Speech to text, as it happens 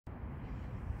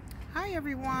Hi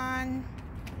everyone.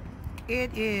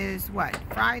 It is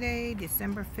Friday,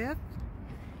 December 5th,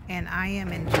 and I am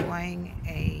enjoying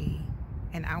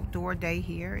an outdoor day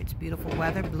here. It's beautiful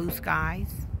weather, blue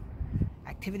skies,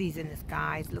 activities in the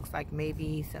skies. Looks like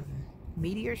maybe some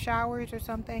meteor showers or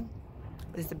something.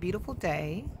 But it's a beautiful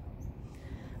day.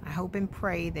 I hope and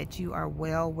pray that you are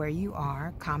well where you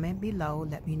are. Comment below.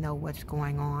 Let me know what's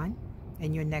going on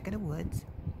in your neck of the woods.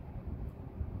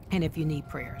 And if you need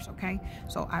prayers, okay?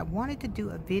 So I wanted to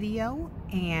do a video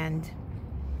and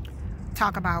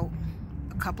talk about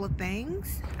a couple of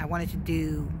things. I wanted to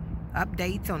do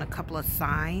updates on a couple of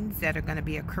signs that are going to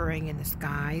be occurring in the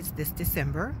skies this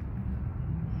December.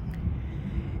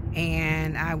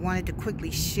 And I wanted to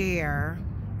quickly share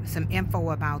some info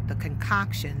about the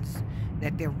concoctions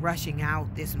that they're rushing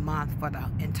out this month for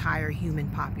the entire human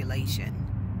population.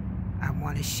 I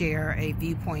want to share a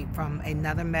viewpoint from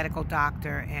another medical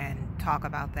doctor and talk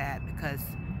about that because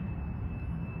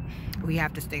we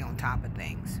have to stay on top of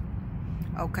things.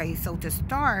 Okay, so to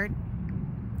start,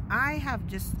 I have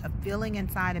just a feeling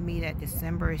inside of me that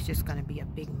December is just going to be a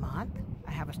big month.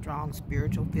 I have a strong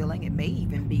spiritual feeling. It may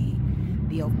even be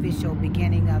the official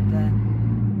beginning of the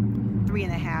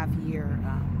 3.5-year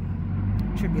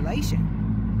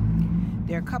tribulation.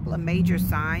 There are a couple of major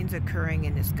signs occurring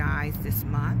in the skies this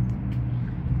month.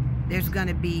 There's going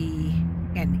to be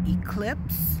an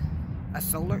eclipse, a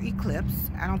solar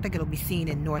eclipse. I don't think it'll be seen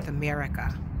in North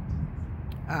America.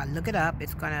 Look it up.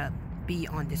 It's going to be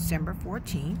on December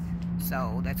 14th.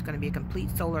 So that's going to be a complete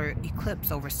solar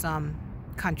eclipse over some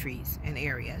countries and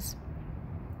areas.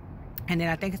 And then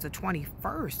I think it's the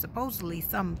 21st. Supposedly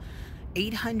some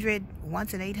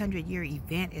once an 800-year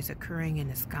event is occurring in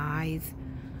the skies.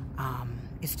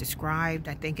 It's described,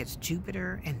 I think it's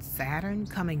Jupiter and Saturn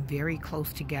coming very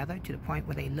close together to the point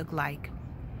where they look like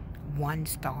one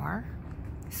star.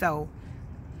 So,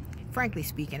 frankly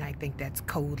speaking, I think that's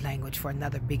code language for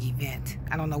another big event.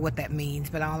 I don't know what that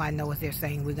means, but all I know is they're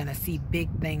saying we're going to see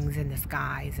big things in the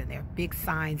skies and there are big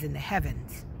signs in the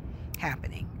heavens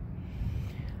happening.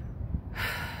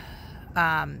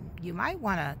 You might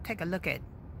want to take a look at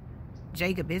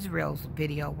Jacob Israel's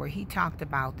video where he talked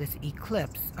about this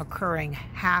eclipse occurring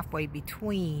halfway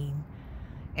between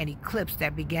an eclipse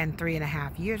that began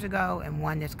 3.5 years ago and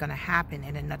one that's going to happen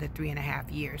in another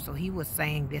 3.5 years. So he was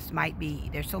saying this might be,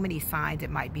 there's so many signs it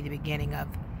might be the beginning of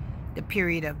the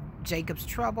period of Jacob's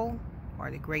trouble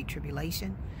or the Great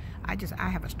Tribulation. I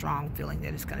have a strong feeling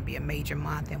that it's going to be a major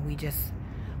month, and we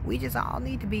just all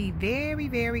need to be very,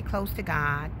 very close to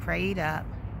God, prayed up,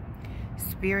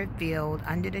 spirit-filled,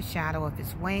 under the shadow of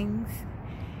his wings.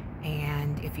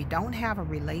 And if you don't have a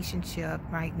relationship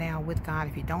right now with God,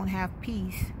 if you don't have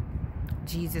peace,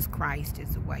 Jesus Christ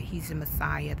is the way. He's the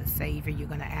Messiah, the Savior. You're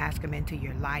going to ask him into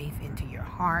your life, into your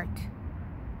heart,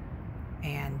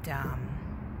 and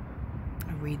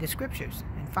read the scriptures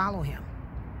and follow him.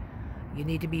 You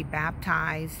need to be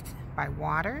baptized by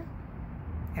water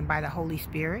and by the Holy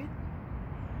Spirit,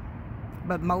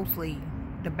 but mostly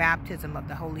the baptism of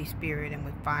the Holy Spirit and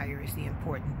with fire is the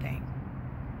important thing.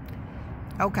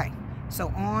 Okay, so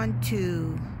on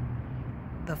to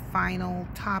the final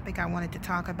topic I wanted to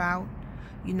talk about.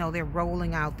 You know, they're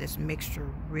rolling out this mixture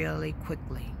really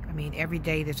quickly. I mean, every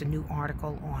day there's a new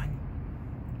article on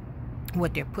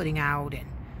what they're putting out and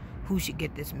who should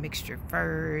get this mixture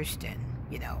first, and,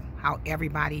 you know, how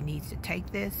everybody needs to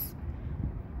take this.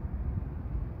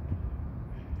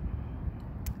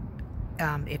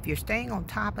 If you're staying on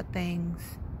top of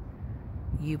things,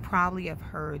 you probably have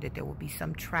heard that there will be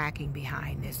some tracking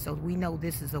behind this. So we know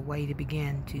this is a way to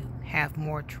begin to have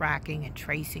more tracking and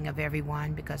tracing of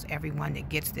everyone, because everyone that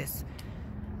gets this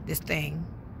thing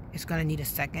is going to need a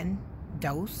second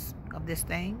dose of this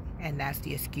thing, and that's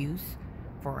the excuse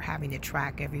for having to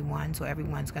track everyone. So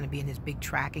everyone's going to be in this big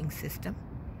tracking system.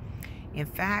 In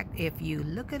fact, if you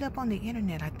look it up on the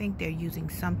internet, I think they're using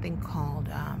something called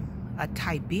a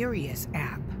Tiberius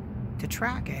app to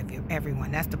track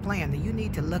everyone. That's the plan. You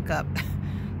need to look up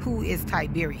who is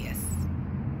Tiberius,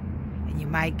 and you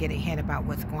might get a hint about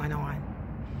what's going on.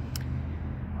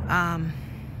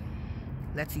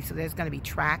 Let's see. So there's going to be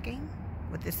tracking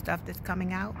with this stuff that's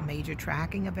coming out. Major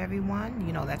tracking of everyone.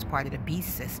 You know, that's part of the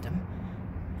beast system.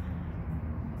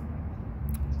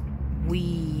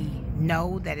 We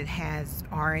know that it has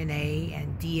RNA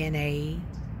and DNA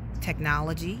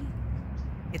technology.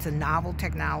 It's a novel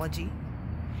technology,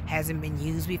 hasn't been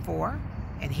used before,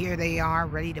 and here they are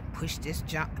ready to push this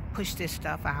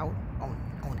stuff out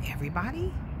on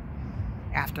everybody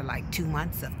after like 2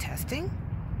 months of testing.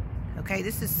 Okay,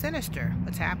 this is sinister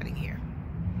what's happening here.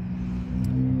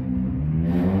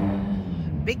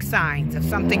 big signs of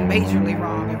something majorly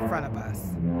wrong in front of us.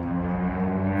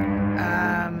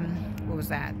 What was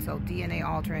that? So DNA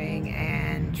altering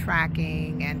and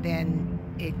tracking, and then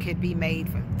it could be made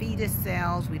from fetus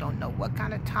cells. We don't know what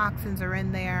kind of toxins are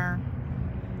in there,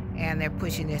 and they're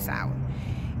pushing this out.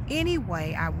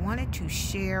 Anyway, I wanted to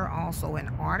share also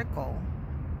an article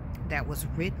that was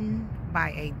written by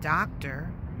a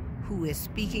doctor who is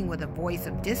speaking with a voice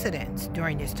of dissidence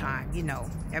during this time. You know,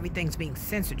 everything's being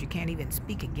censored. You can't even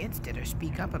speak against it or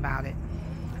speak up about it.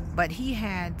 But he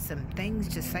had some things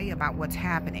to say about what's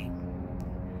happening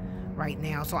right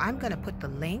now. So I'm going to put the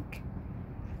link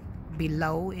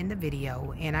below in the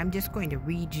video, and I'm just going to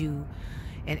read you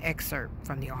an excerpt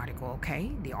from the article,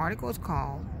 okay? The article is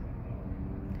called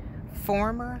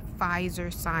 "Former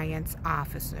Pfizer Science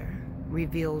Officer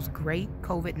Reveals Great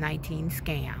COVID-19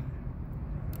 Scam."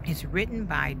 It's written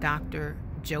by Dr.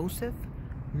 Joseph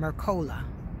Mercola.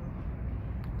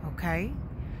 Okay?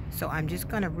 So I'm just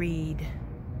going to read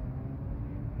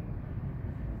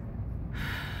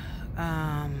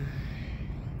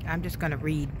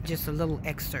just a little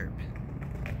excerpt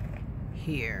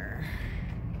here.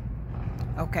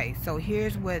 Okay, so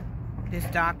here's what this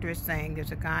doctor is saying.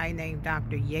 There's a guy named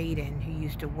Dr. Yaden who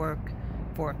used to work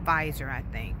for Pfizer, I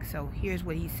think. So here's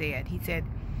what he said. He said,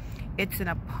 "It's an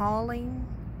appalling ...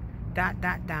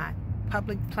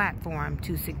 public platform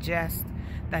to suggest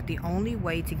that the only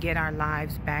way to get our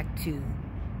lives back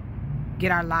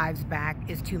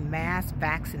is to mass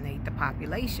vaccinate the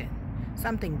population.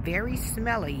 Something very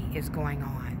smelly is going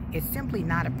on. It's simply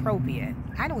not appropriate.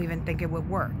 I don't even think it would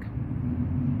work."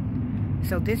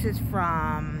 So this is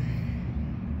from,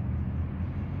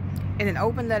 in an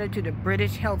open letter to the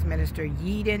British Health Minister,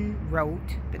 Yeadon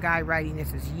wrote, the guy writing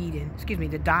this is Yeadon, excuse me,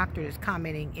 the doctor is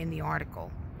commenting in the article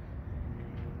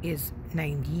is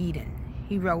named Yeadon.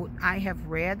 He wrote, "I have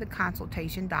read the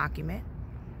consultation document.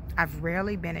 I've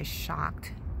rarely been as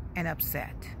shocked and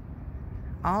upset.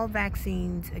 All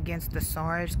vaccines against the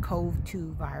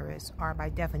SARS-CoV-2 virus are by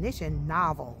definition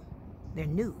novel. They're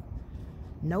new.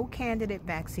 No candidate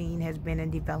vaccine has been in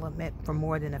development for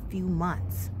more than a few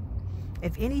months.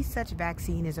 If any such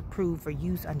vaccine is approved for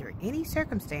use under any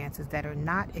circumstances that are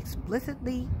not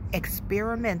explicitly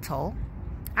experimental,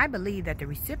 I believe that the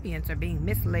recipients are being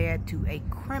misled to a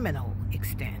criminal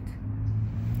extent.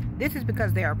 This is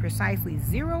because there are precisely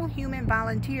 0 human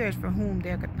volunteers for whom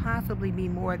there could possibly be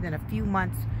more than a few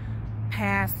months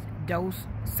past dose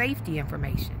safety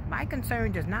information. My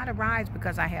concern does not arise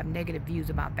because I have negative views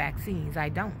about vaccines. I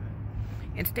don't.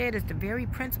 Instead, it's the very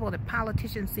principle that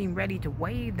politicians seem ready to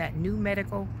waive that new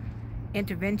medical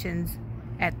interventions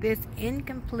at this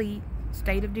incomplete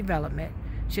state of development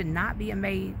should not be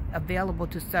made available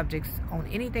to subjects on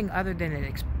anything other than an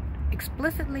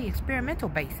explicitly experimental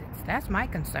basis. That's my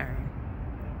concern."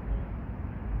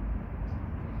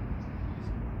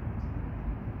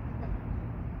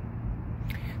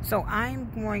 So I'm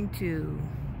going to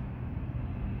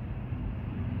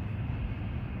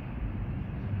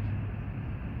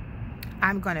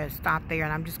stop there,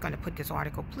 and I'm just going to put this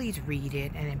article. Please read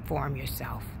it and inform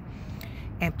yourself.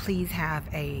 And please have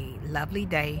a lovely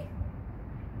day,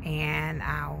 and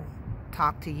I'll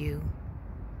talk to you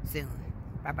soon.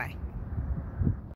 Bye-bye.